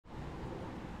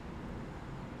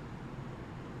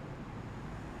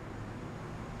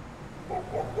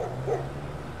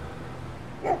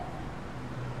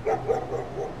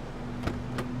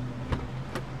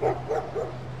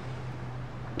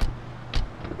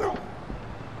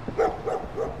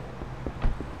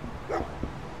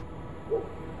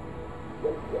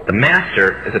The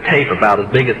master is a tape about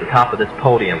as big as the top of this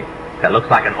podium that looks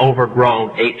like an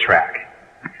overgrown 8-track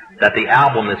that the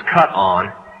album is cut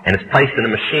on and is placed in a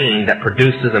machine that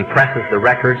produces and presses the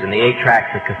records and the 8-tracks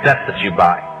and cassettes that you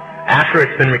buy. After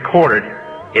it's been recorded,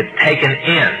 it's taken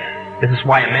in. This is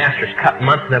why a master is cut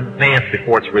months in advance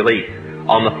before it's released.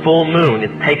 On the full moon,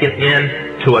 it's taken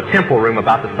in to a temple room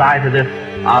about the size of this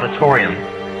auditorium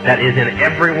that is in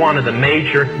every one of the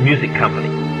major music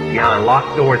companies, behind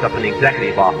locked doors up in the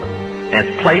executive office. And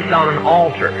it's placed on an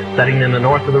altar, setting in the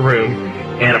north of the room,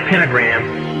 and a pentagram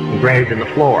engraved in the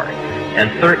floor. And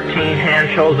 13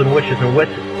 hand-chosen witches and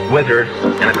wizards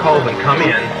and a coven come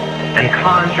in and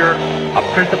conjure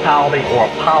a principality or a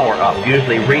power up,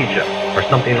 usually Regent or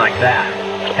something like that,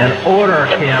 and order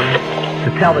him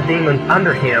to tell the demons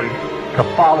under him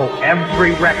to follow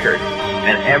every record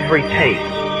and every tape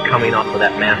coming off of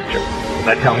that master.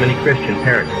 As I tell many Christian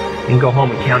parents, you can go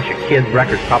home and count your kids'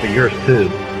 records, probably yours too,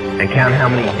 and count how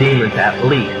many demons at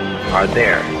least are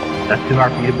there. That's too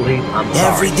hard for you to believe? I'm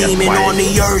sorry. Every demon on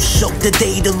the earth shook the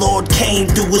day the Lord came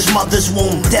through his mother's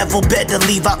womb. Devil better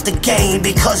leave out the game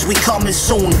because we coming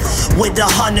soon. With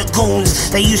 100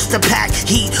 goons, they used to pack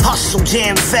heat, hustle,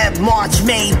 jam, Feb, March,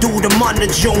 May, through the month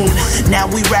of June. Now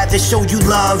we rather show you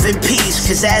love and peace,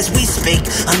 cause as we speak,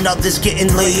 another's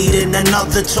getting laid in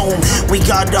another tomb. We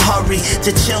gotta hurry,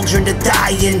 the children are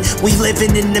dying. We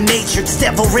living in the matrix,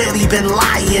 devil really been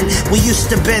lying. We used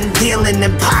to been dealing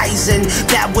in poison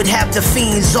that would have the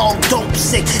fiends all dope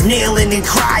sick, kneeling and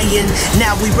crying.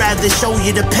 Now we rather show you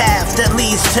the path that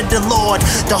leads to the Lord,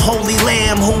 the Holy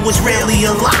Lamb who was really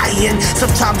a lion.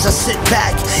 Sometimes I sit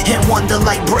back and wonder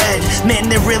like bread, man,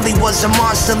 there really was a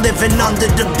monster living under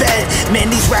the bed.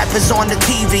 Man, these rappers on the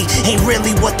TV ain't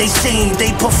really what they seem.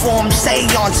 They perform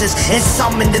seances and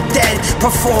summon the dead,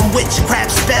 perform witchcraft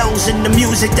spells in the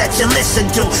music that you listen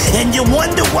to, and you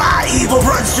wonder why evil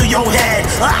runs through your head.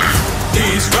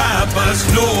 These rappers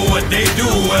know what they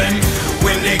doing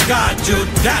when they got you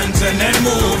dancing and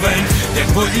moving. They're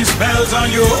putting spells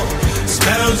on you,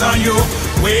 spells on you.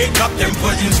 Wake up, they're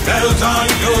putting spells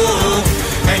on you.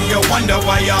 And you wonder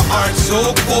why your heart's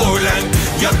so cold and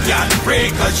you can't pray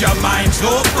cause your mind's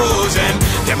so frozen.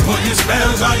 They're putting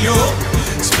spells on you,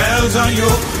 spells on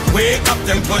you. Wake up,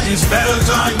 them putting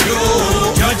spells on you.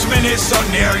 Judgment is so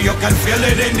near, you can feel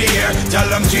it in the air. Tell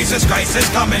them Jesus Christ is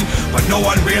coming, but no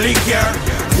one really care.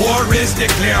 War is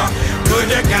declared, good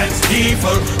against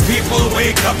evil. People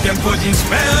wake up, them putting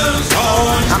spells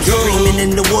on you. I'm screaming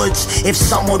in the woods, if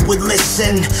someone would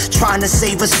listen, trying to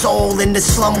save a soul in the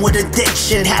slum with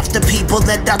addiction. Half the people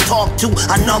that I talk to,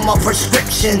 I numb a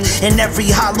prescription. And every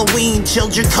Halloween,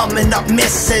 children coming up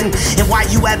missing. And why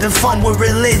you having fun with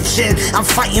religion? I'm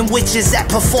fighting witches that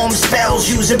perform spells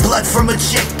using blood from a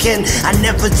chicken. I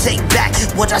never take back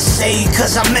what I say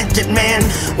cause I meant it, man.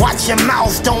 Watch your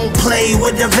mouth, don't play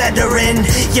with a veteran.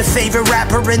 Your favorite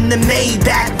rapper in the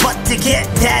Maybach, but to get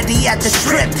daddy at the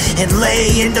strip and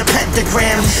lay in the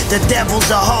pentagram. The devil's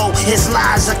a hoe, his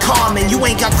lies are common. You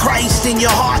ain't got Christ in your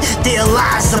heart, there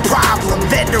lies the problem.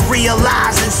 Better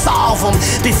realize and solve them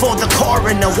before the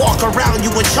coroner walk around you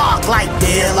with chalk like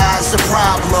there lies the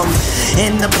problem.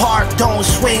 In the park, don't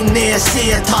swing near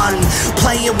Satan.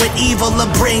 Playing with evil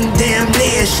will bring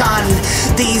damnation.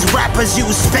 These rappers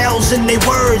use spells in their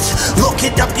words. Look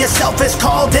it up yourself, it's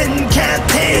called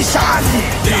incantation.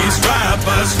 These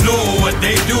rappers know what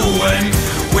they doing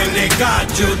when they got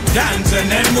you dancing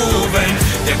and moving.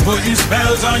 They're putting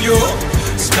spells on you,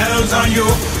 spells on you.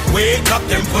 Wake up,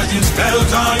 they're putting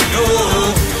spells on you.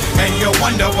 And you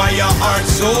wonder why your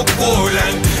heart's so cold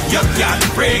and you can't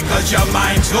pray cause your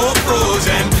mind's so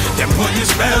frozen. They're putting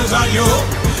spells on you,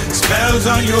 spells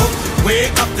on you.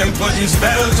 Wake up, they're putting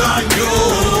spells on you.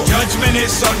 Judgment is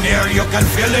so near, you can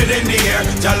feel it in the air.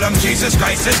 Tell them Jesus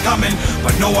Christ is coming,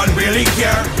 but no one really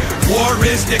care. War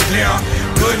is declared,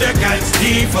 good against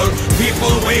evil.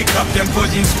 People wake up, they're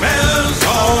putting spells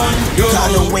on you.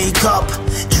 Gotta wake up,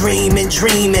 dreaming,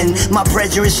 dreaming. My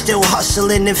brethren still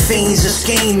hustling and fiends are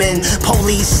scheming.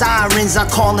 Police sirens, I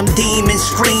call them demons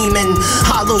screaming.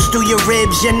 Hollows through your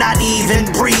ribs, you're not even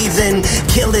breathing.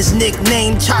 Killers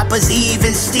nickname choppers,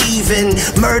 even Steven.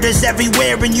 Murders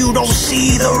everywhere and you don't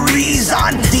see the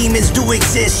reason. Demons do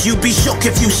exist, you'd be shook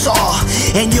if you saw.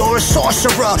 And you're a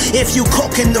sorcerer if you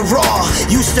cooking the raw.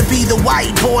 Used to be the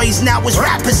white boys, now it's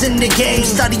rappers in the game.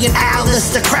 Studying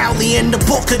Aleister Crowley in the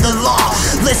book of the law.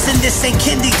 Listen, this ain't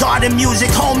kindergarten music,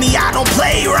 homie, I don't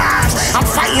play rhymes. I'm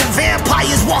fighting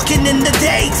vampires walking in the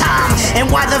daytime.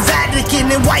 And why the Vatican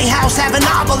and White House have an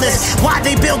obelisk, why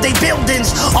they build their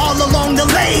buildings all along the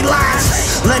ley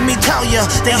lines. Let me tell you,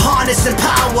 they harnessing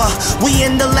power. We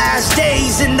in the last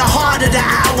days, in the heart of the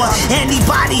hour.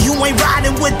 Anybody who ain't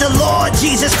riding with the Lord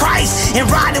Jesus Christ and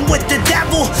riding with the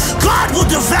devil, God will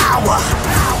devour.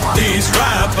 These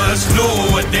rappers know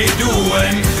what they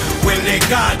doing. When they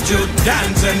got you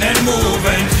dancing and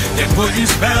moving, they're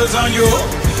putting spells on you,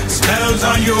 spells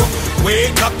on you.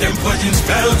 Wake up, them putting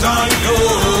spells on you.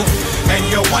 And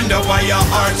you wonder why your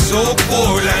heart's so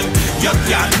cold and you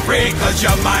can't pray cause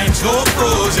your mind's so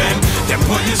frozen. They're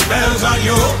putting spells on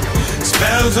you,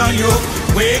 spells on you.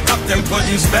 Wake up, them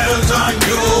putting spells on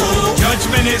you.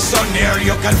 Judgment is so near,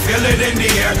 you can feel it in the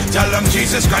air. Tell them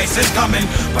Jesus Christ is coming,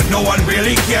 but no one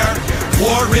really care.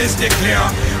 War is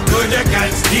declared, good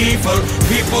against evil.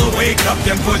 People wake up,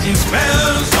 them putting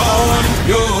spells on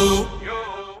you.